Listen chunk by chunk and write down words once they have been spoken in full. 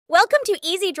Welcome to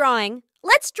Easy Drawing.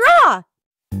 Let's draw!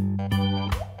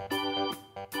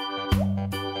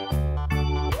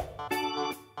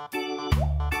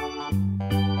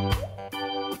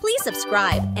 Please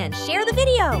subscribe and share the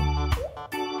video.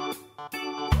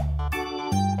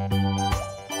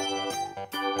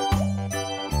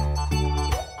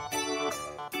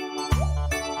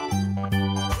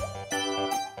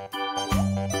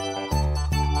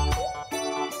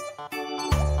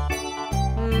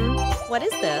 What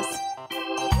is this?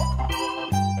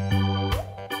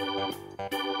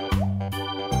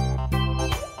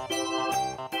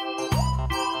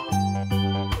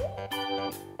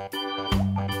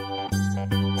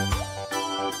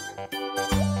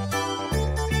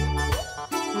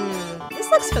 This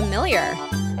looks familiar.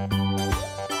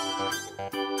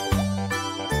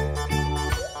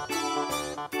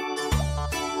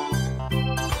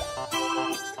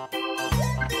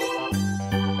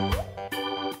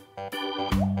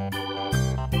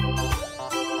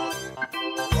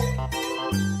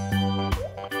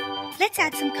 Let's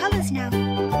add some colors now.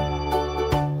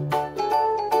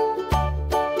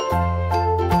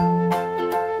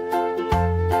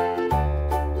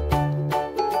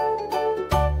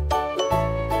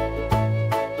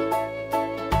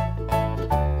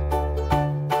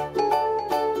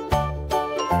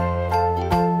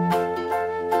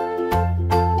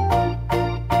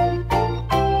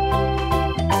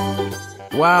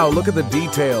 Wow, look at the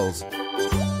details.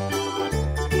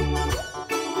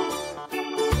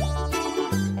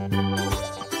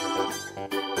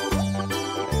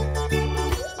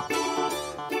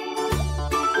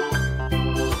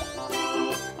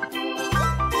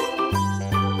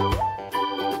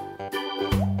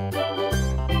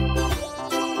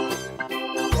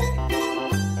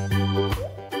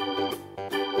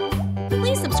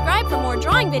 Please subscribe for more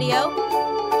drawing video.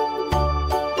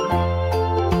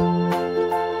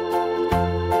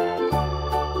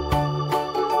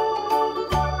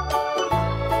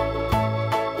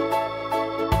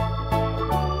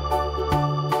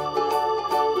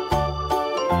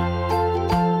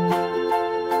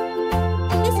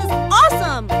 This is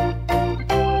awesome!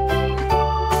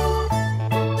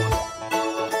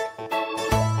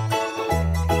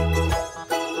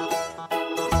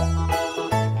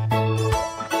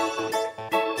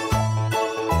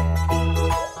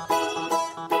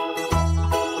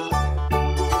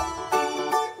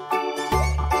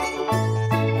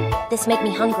 This make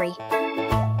me hungry.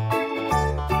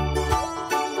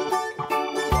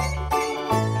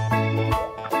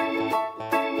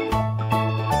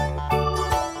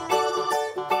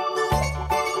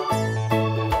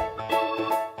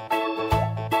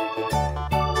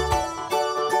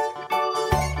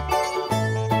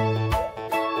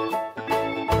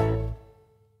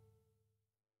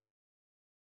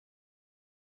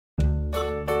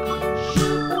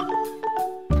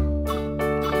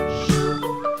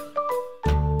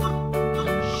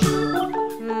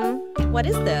 What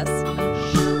is this?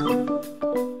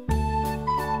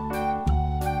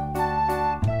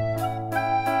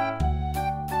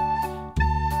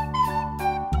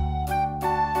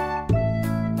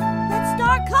 Let's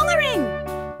start coloring!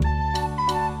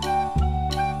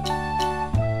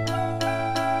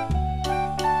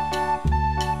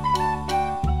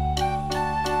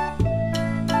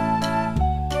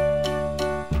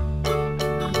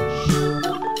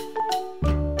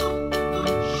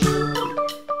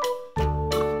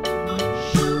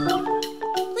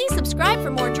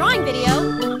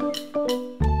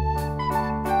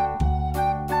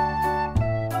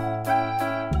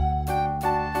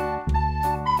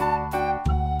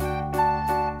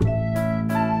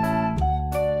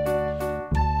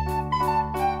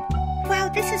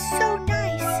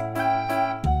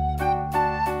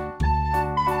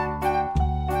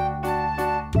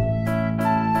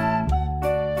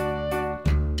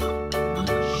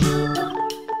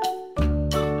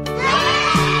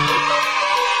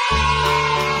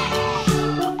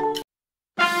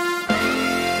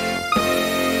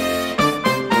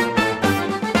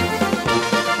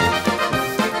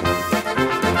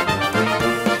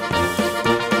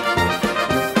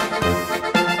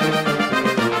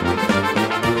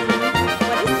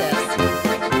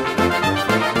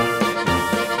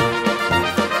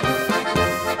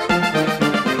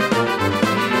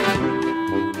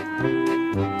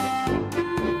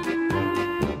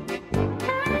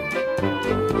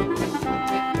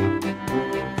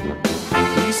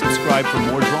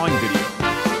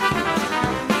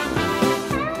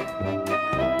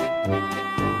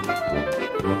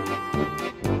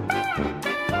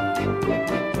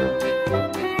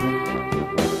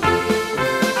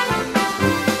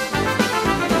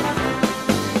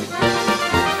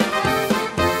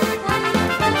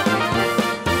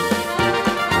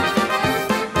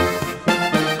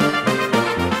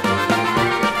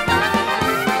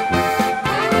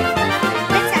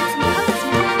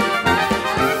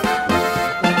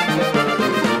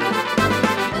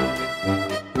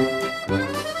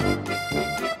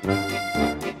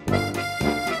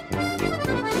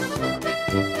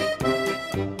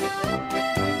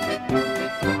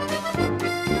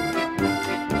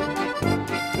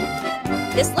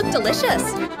 This looked delicious.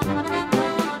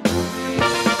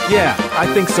 Yeah, I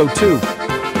think so too.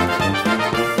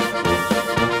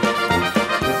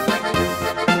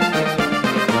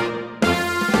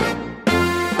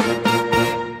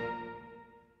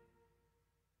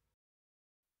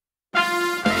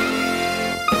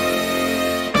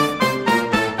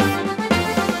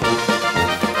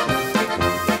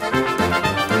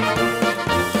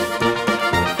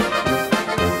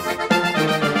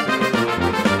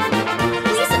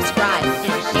 Please subscribe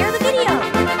and share the video.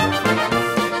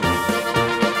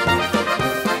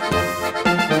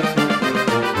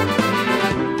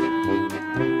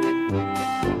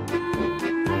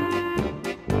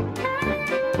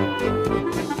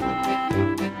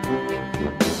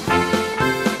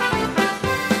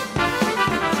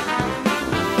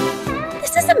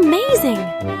 This is amazing.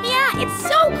 Yeah, it's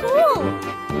so cool.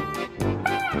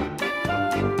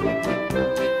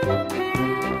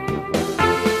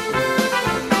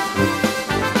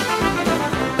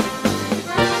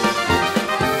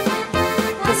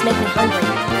 This makes me hungry.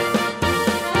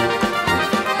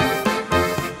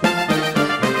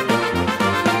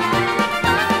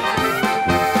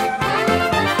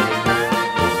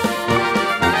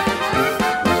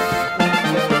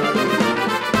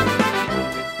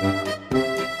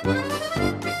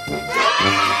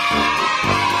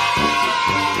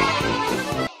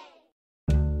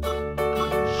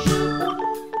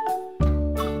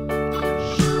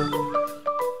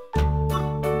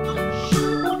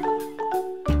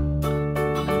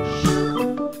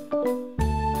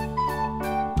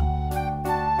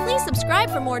 Please subscribe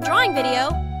for more drawing video.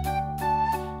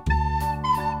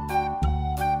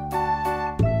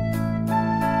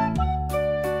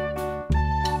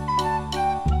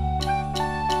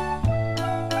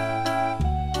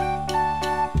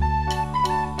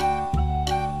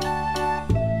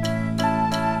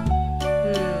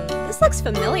 This looks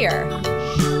familiar.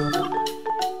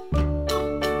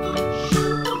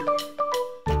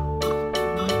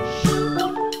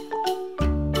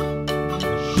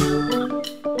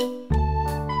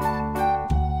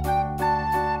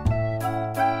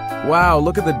 Wow,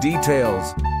 look at the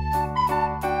details.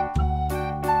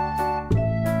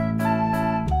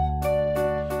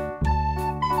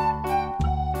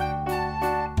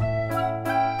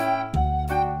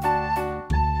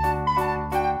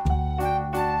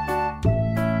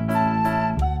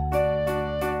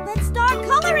 Let's start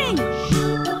coloring.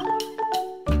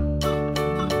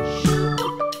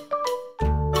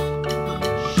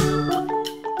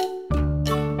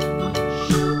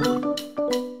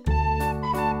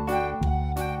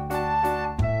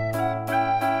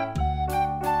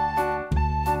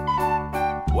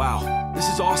 Wow, this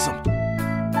is awesome.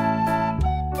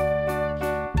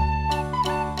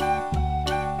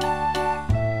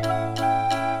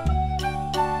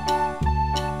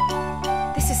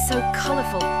 This is so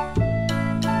colorful.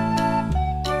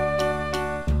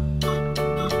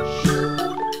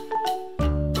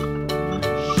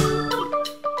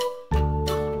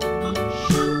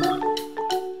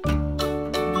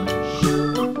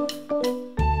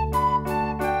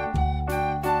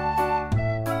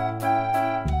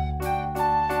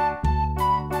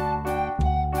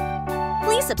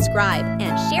 Please subscribe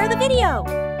and share the video.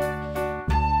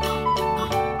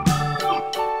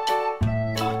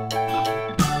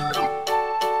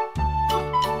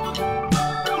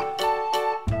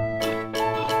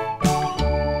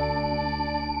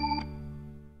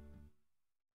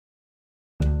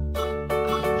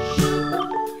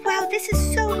 Wow, this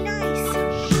is so nice.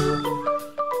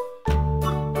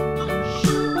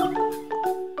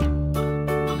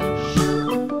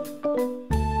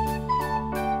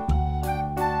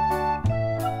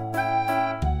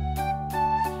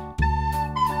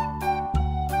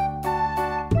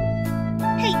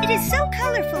 Hey, it is so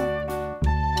colorful.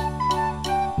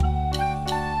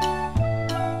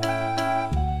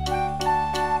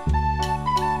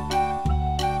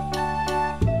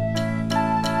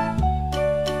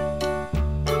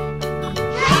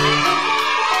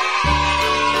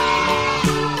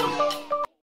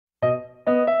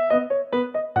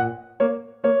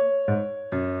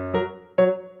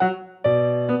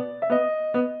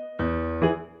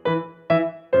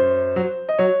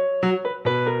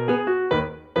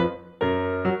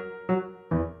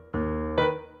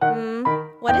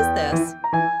 What is this?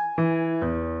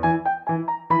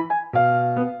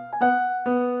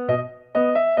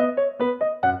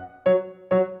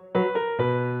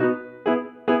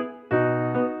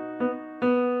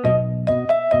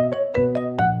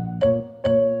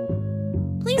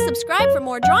 Please subscribe for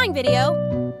more drawing video.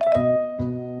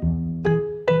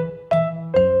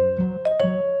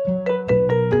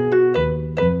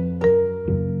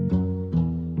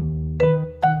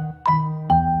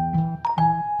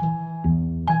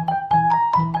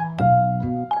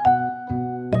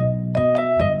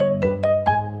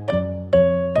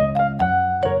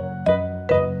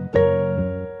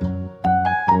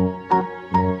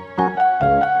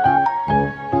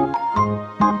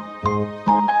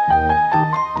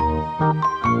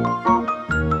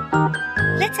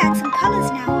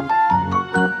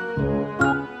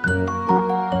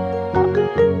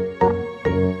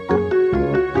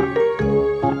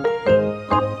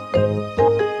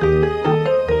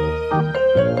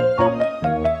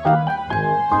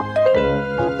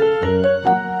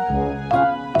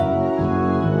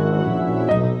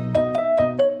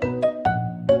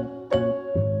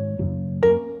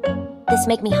 This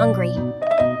make me hungry.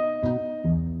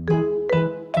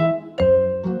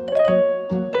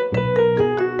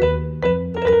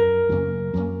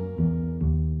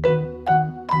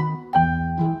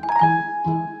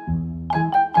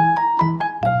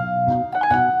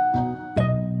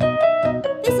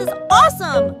 This is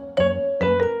awesome!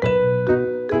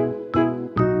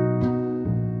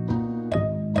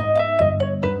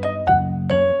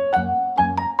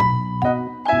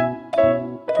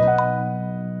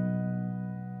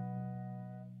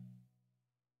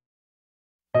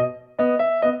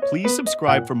 Please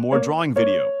subscribe for more drawing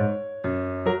video.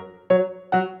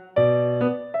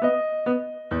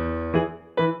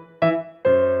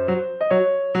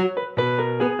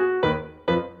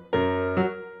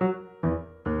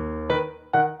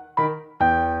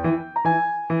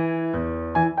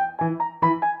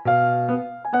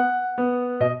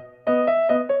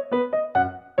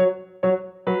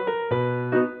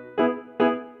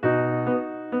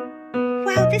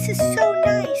 Wow, this is so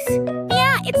nice.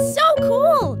 Yeah, it's so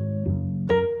cool!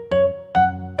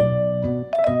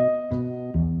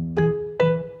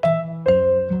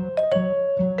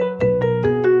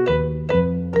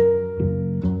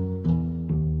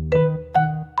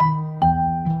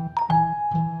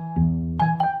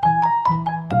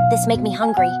 This make me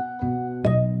hungry.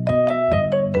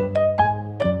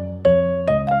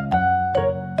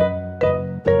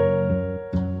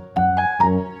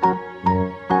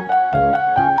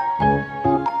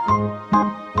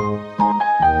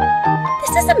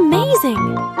 This is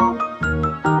amazing!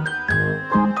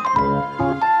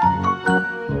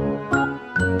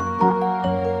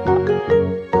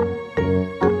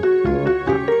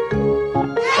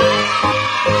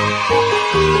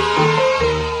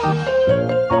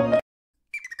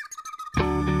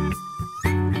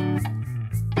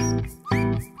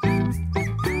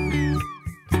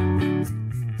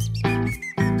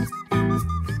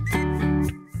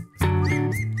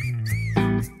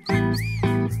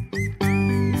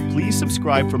 Please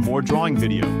subscribe for more drawing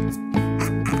video.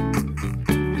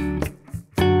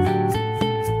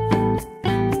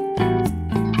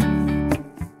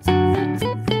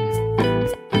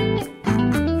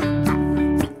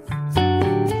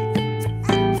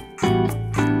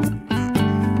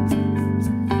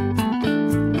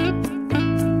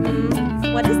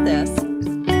 What is this?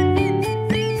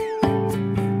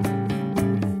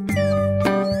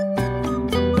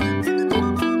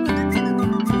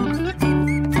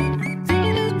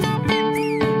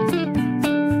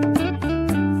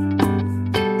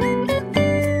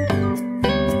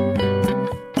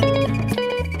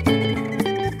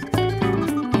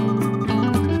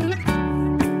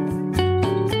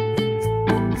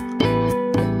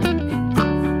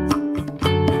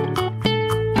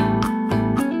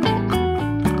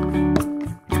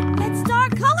 Let's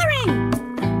start coloring!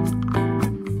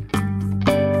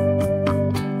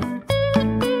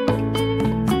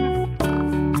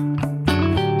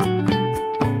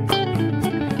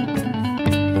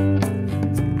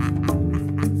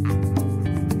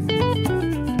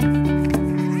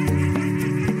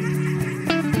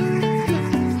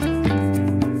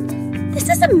 This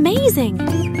is amazing!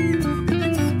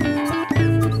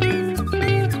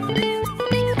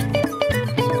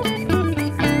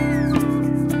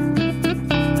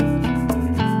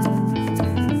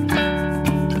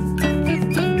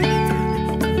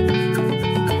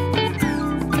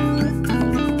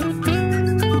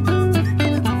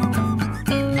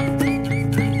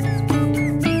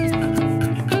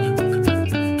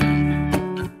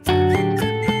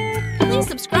 Please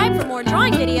subscribe for more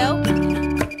drawing video.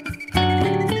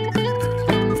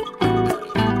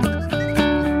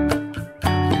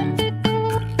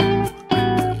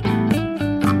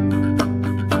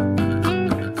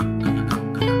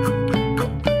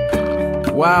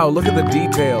 Wow, look at the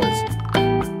details.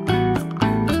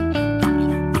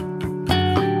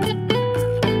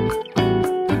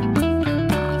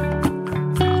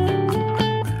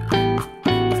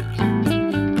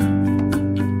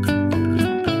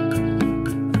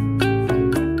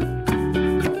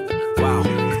 Wow,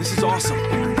 this is awesome.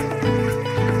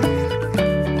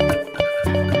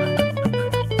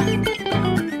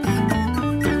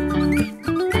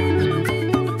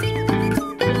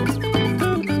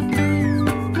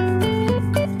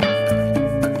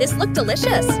 This looked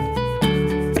delicious.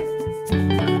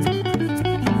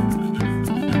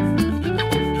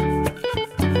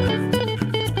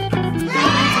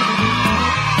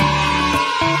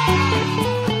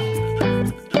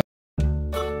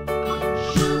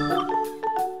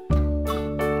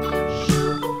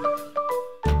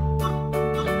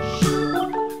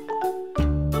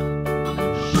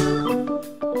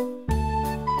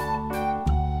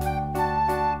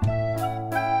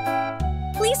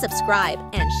 subscribe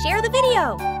and share the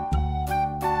video.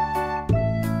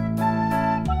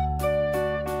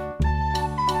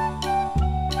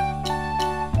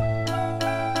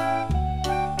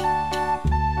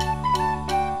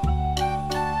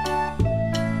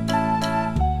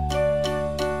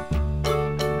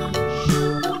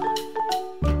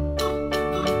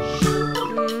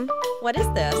 What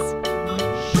is this?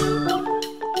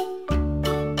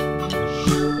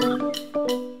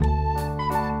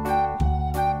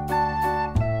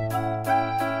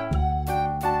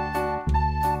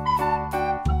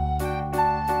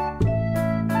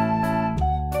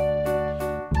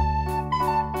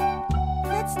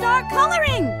 Let's start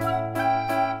coloring!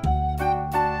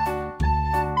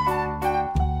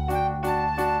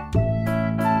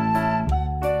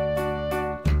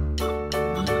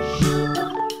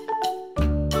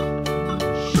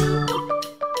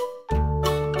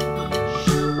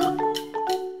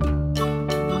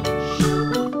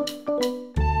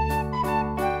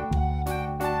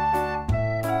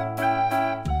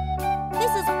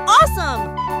 This is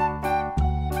awesome!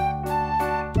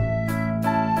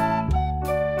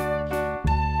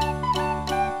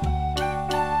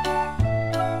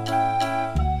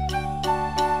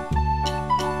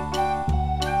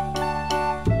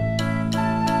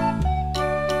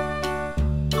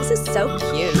 This is so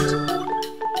cute.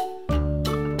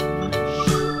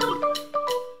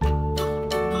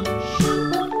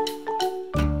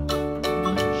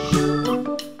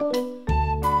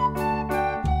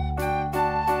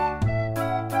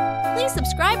 Please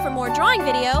subscribe for more drawing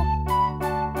video.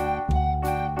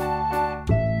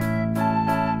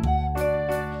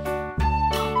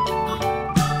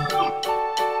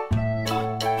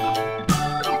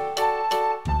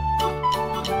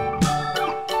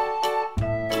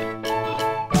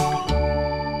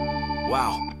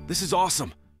 Wow, this is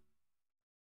awesome.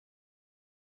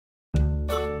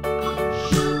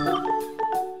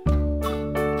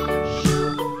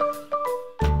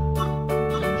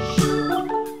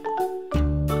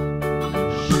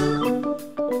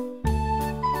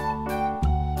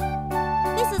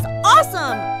 This is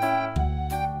awesome!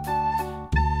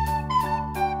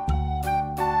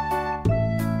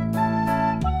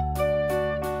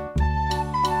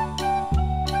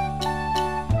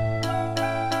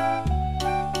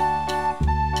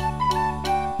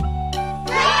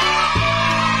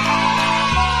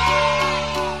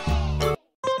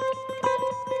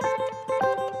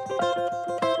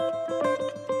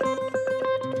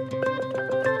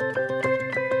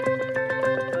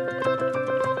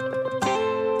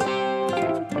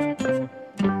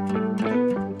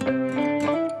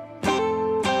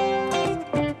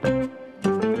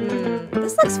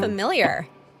 This looks familiar.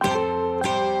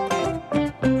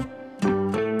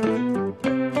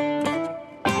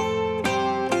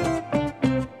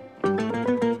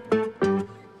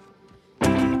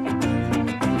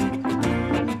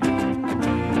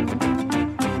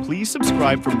 Please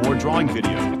subscribe for more drawing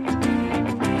video.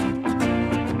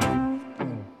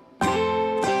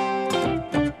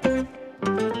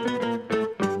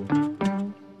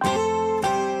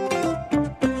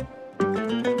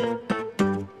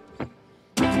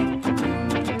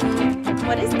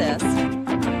 What is this?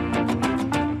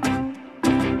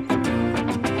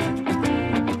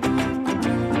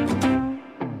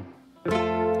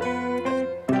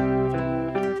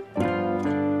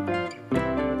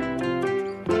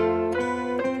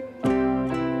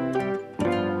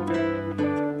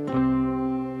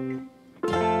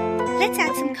 Let's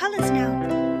add some colors now.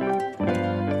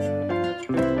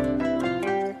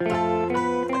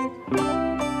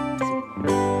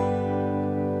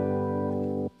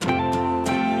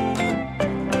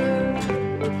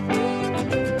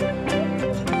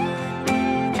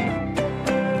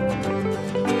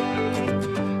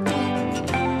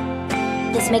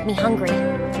 This make me hungry.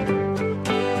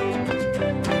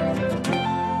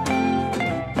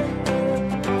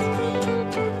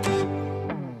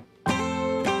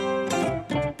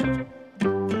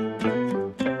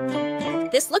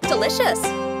 This looked delicious.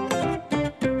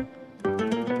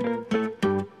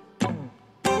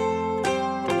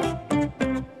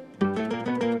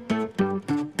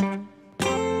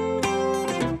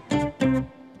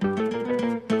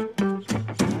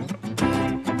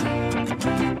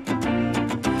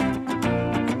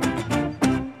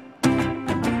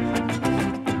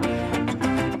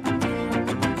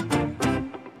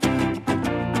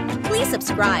 Please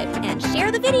subscribe and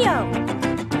share the video.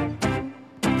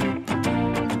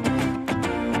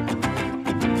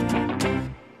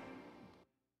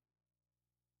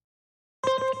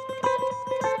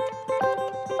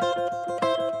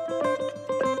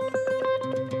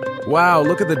 Wow,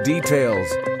 look at the details.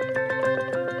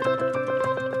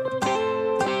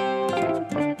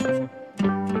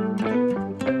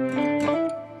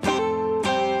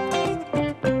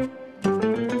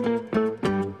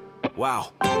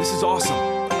 Wow, this is awesome.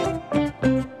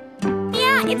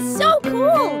 Yeah, it's so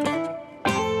cool!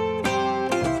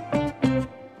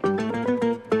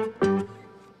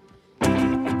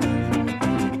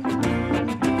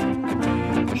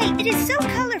 Hey, it is so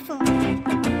colorful.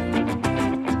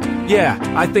 Yeah,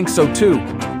 I think so too.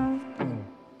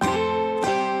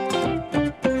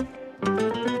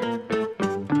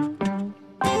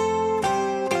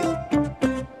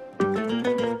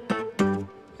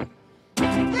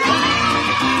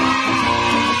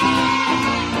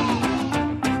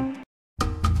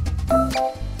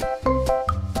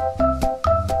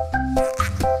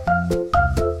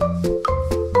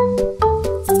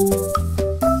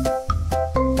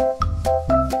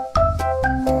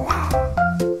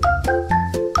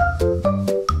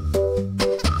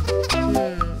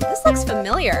 This looks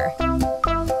familiar.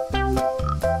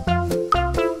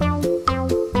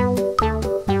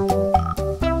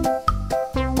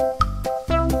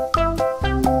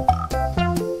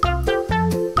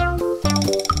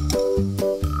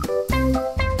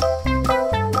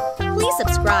 Please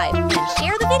subscribe and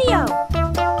share the video.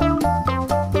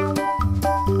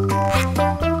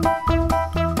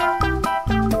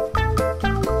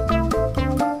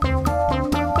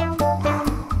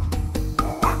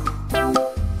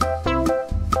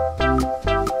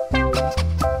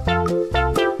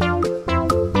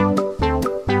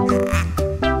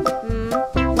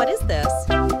 What is this?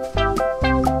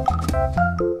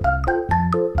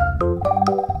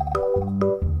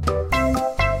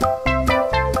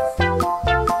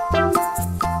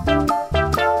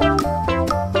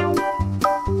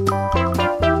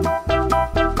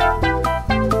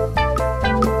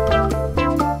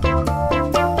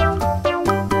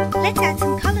 Let's add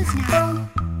some colors now.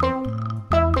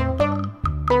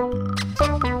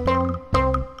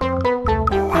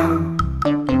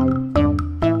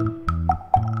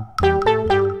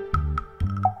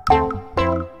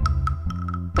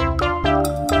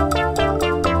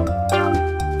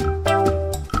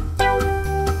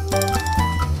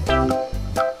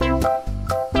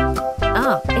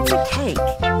 Oh, it's a cake.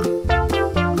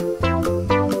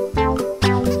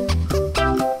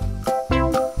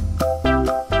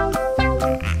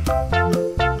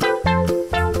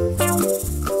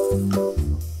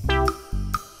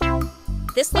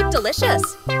 This looked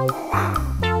delicious.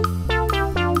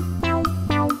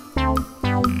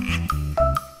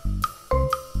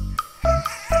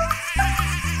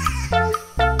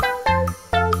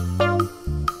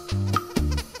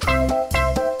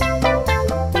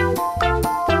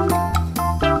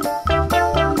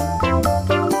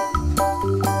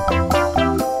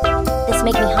 This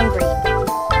make me hungry.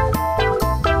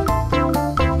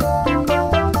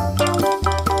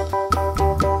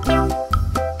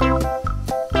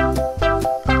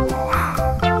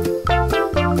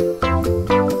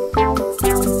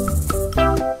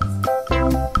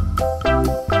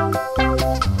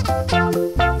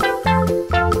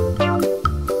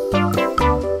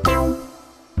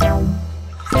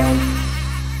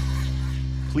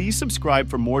 Please subscribe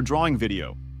for more drawing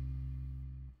video.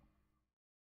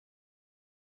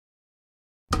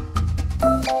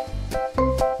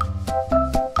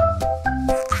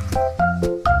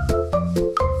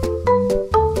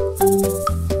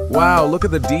 Wow, look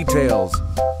at the details.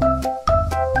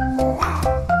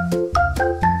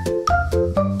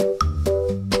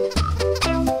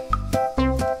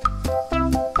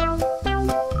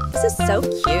 This is so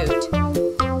cute.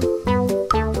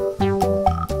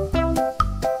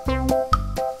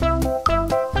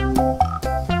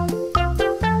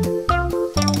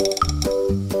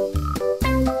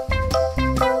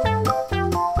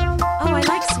 Oh, I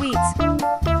like sweets.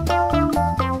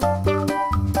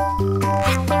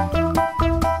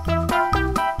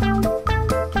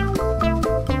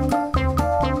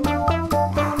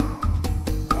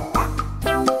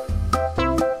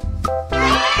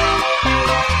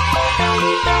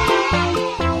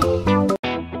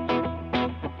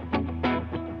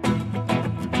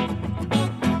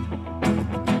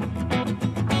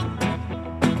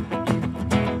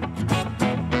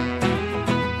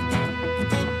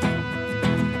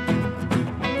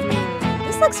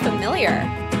 This looks familiar.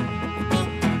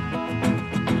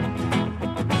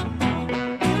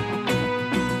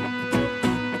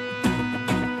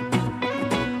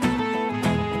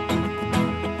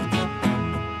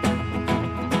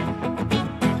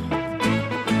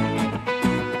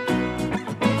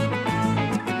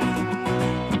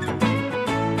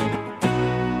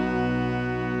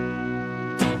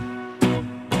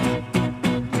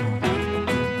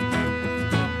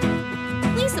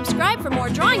 Please subscribe for more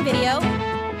drawing video.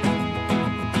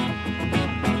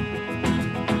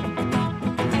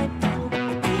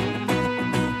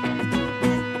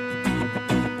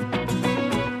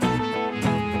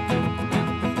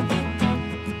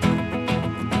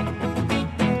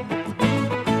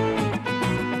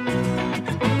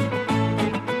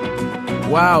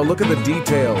 Wow, look at the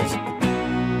details.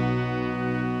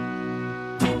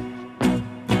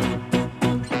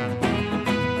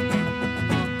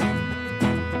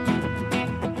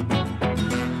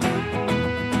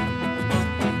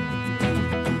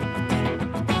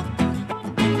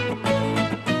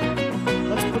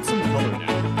 Let's put some color down.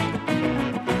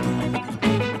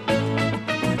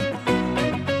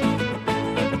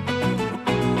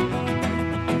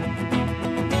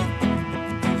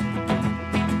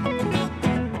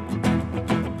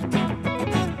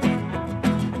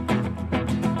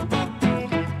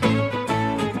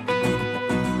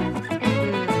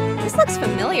 This looks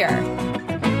familiar.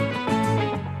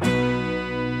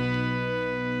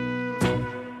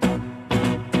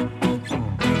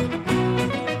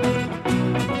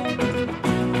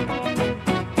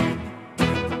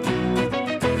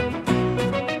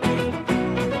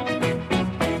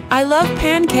 I love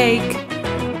pancake.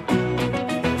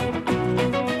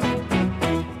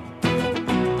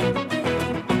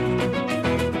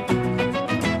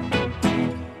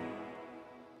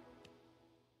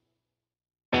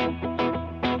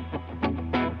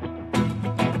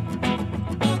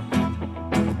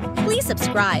 Please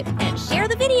subscribe and share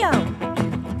the video.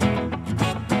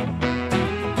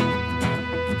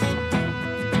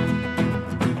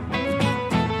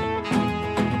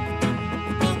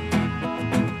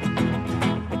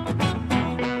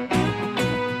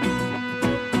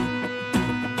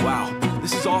 Wow,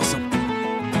 this is awesome.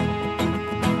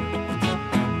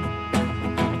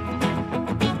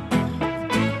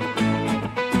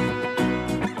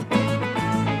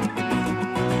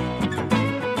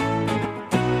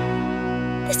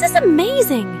 This is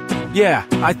amazing. Yeah,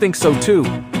 I think so too.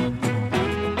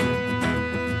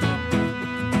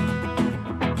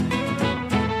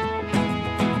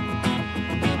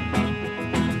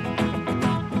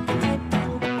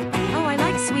 Oh, I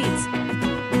like sweets.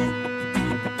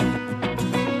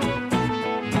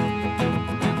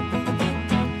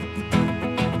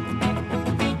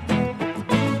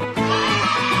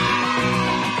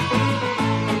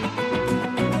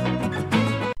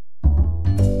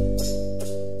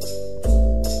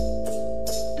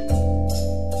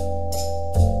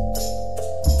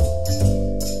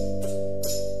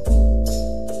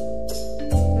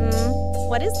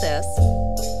 What is this?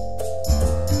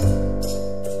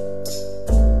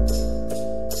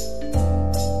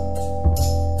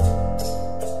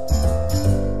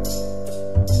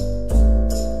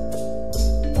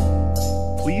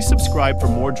 Please subscribe for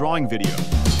more drawing videos.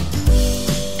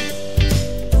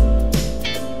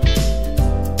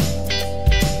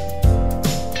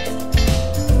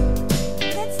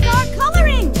 Let's start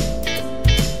coloring.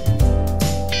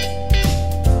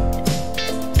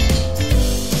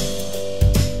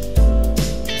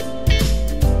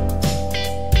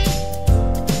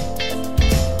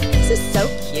 This is so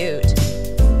cute.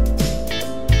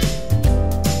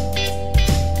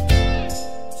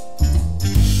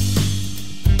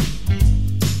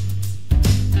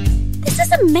 This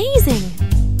is amazing.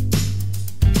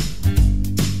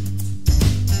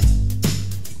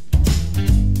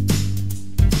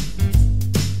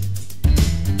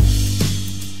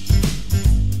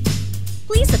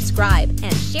 Please subscribe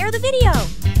and share the video.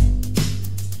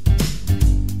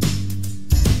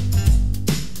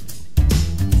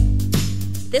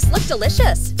 This looked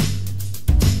delicious.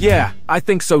 Yeah, I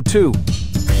think so too.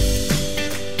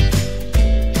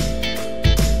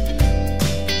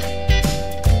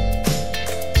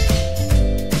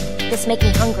 This make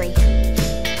me hungry.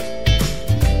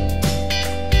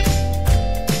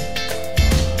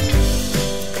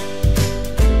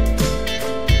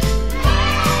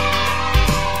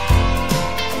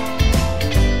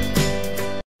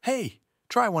 Hey,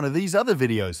 try one of these other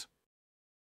videos.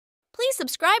 Please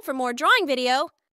subscribe for more drawing video.